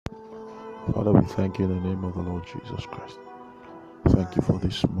Father, we thank you in the name of the Lord Jesus Christ. Thank you for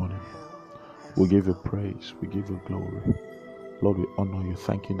this morning. We give you praise. We give you glory. Lord, we honor you.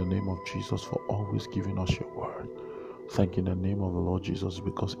 Thank you in the name of Jesus for always giving us your word. Thank you in the name of the Lord Jesus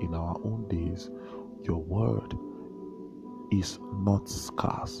because in our own days, your word is not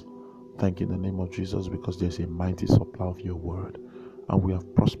scarce. Thank you in the name of Jesus because there's a mighty supply of your word and we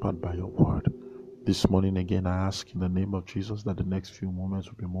have prospered by your word. This morning again, I ask in the name of Jesus that the next few moments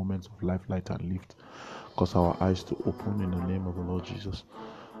will be moments of life, light, and lift. Cause our eyes to open in the name of the Lord Jesus.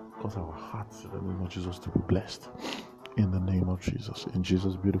 Cause our hearts in the name of Jesus to be blessed. In the name of Jesus. In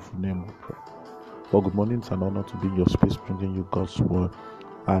Jesus' beautiful name we pray. Well, good morning. It's an honor to be in your space bringing you God's word.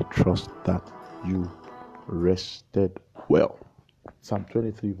 I trust that you rested well. Psalm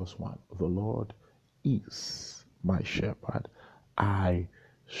 23 verse 1. The Lord is my shepherd. I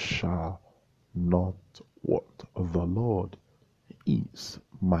shall not want. The Lord is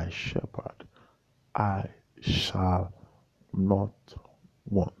my shepherd. I shall not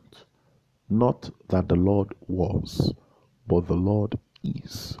want. Not that the Lord was, but the Lord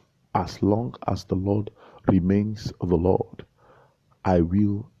is. As long as the Lord remains the Lord, I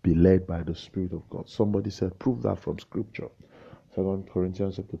will be led by the Spirit of God. Somebody said, prove that from Scripture. 2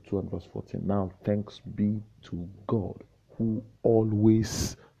 Corinthians chapter 2 and verse 14. Now thanks be to God who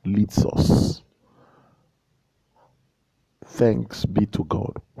always leads us. Thanks be to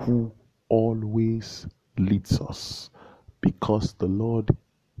God who always leads us, because the Lord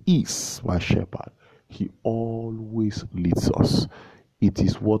is my shepherd. He always leads us. It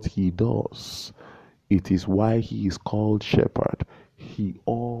is what he does. It is why he is called shepherd. He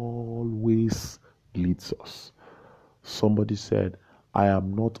always leads us. Somebody said, I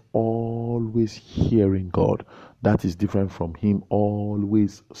am not always hearing God. That is different from him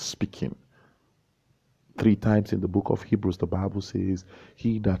always speaking. 3 times in the book of Hebrews, the Bible says,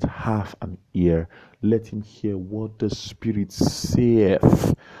 he that hath an ear, let him hear what the Spirit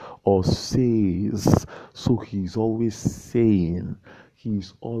saith or says. So he's always saying,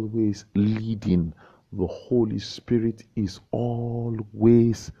 he's always leading. The Holy Spirit is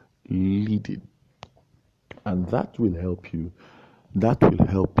always leading. And that will help you. That will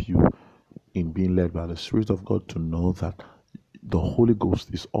help you in being led by the Spirit of God to know that the Holy Ghost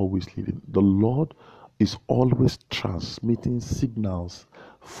is always leading. The Lord is always transmitting signals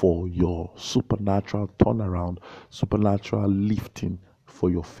for your supernatural turnaround, supernatural lifting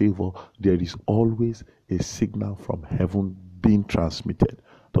for your favor. There is always a signal from heaven being transmitted.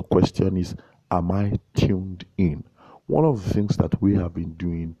 The question is, am I tuned in? One of the things that we have been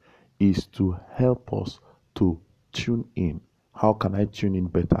doing is to help us to tune in. How can I tune in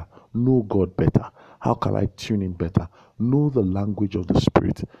better? Know God better. How can I tune in better? Know the language of the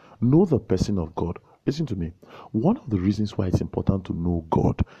Spirit. Know the person of God. Listen to me. One of the reasons why it's important to know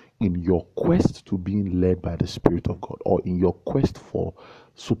God in your quest to being led by the Spirit of God, or in your quest for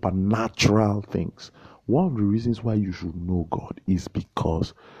supernatural things, one of the reasons why you should know God is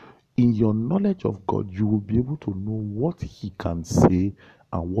because in your knowledge of God, you will be able to know what he can say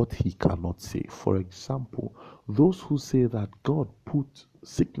and what he cannot say. For example, those who say that God put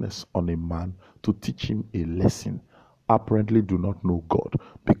sickness on a man to teach him a lesson apparently do not know God,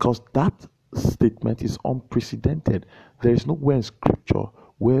 because that statement is unprecedented. There is nowhere in Scripture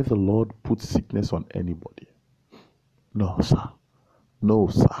where the Lord puts sickness on anybody. No, sir. No,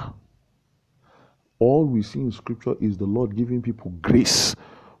 sir. All we see in Scripture is the Lord giving people grace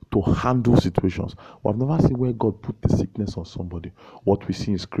to handle situations. Well, I've never seen where God put the sickness on somebody. What we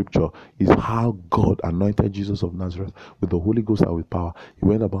see in Scripture is how God anointed Jesus of Nazareth with the Holy Ghost and with power. He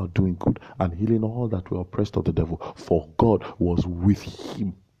went about doing good and healing all that were oppressed of the devil, for God was with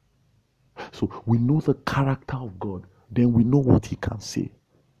him. So we know the character of God, then we know what he can say.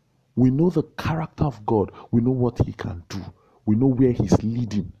 We know the character of God, we know what he can do. We know where he's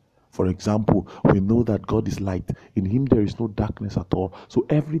leading. For example, we know that God is light. In him there is no darkness at all. So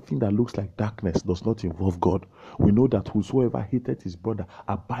everything that looks like darkness does not involve God. We know that whosoever hated his brother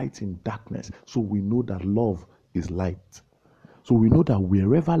abides in darkness. So we know that love is light. So we know that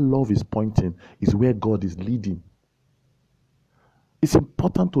wherever love is pointing is where God is leading. It's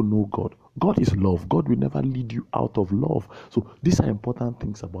important to know God. God is love. God will never lead you out of love. So these are important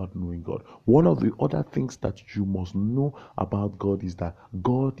things about knowing God. One of the other things that you must know about God is that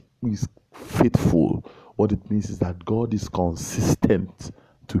God is faithful. What it means is that God is consistent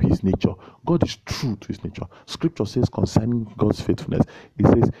to his nature. God is true to his nature. Scripture says concerning God's faithfulness, it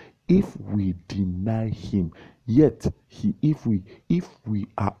says, if we deny him, yet if we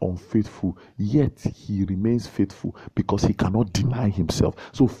are unfaithful, yet he remains faithful, because he cannot deny himself.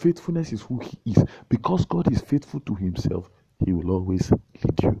 So faithfulness is who he is. Because God is faithful to himself, he will always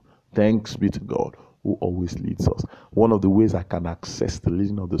lead you. Thanks be to God who always leads us. One of the ways I can access the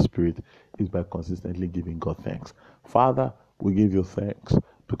leading of the Spirit is by consistently giving God thanks. Father, we give you thanks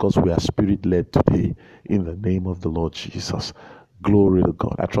because we are Spirit-led today in the name of the Lord Jesus. Glory to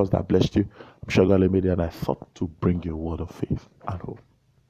God. I trust that blessed you. I'm sure God made it, and I thought to bring you a word of faith and hope.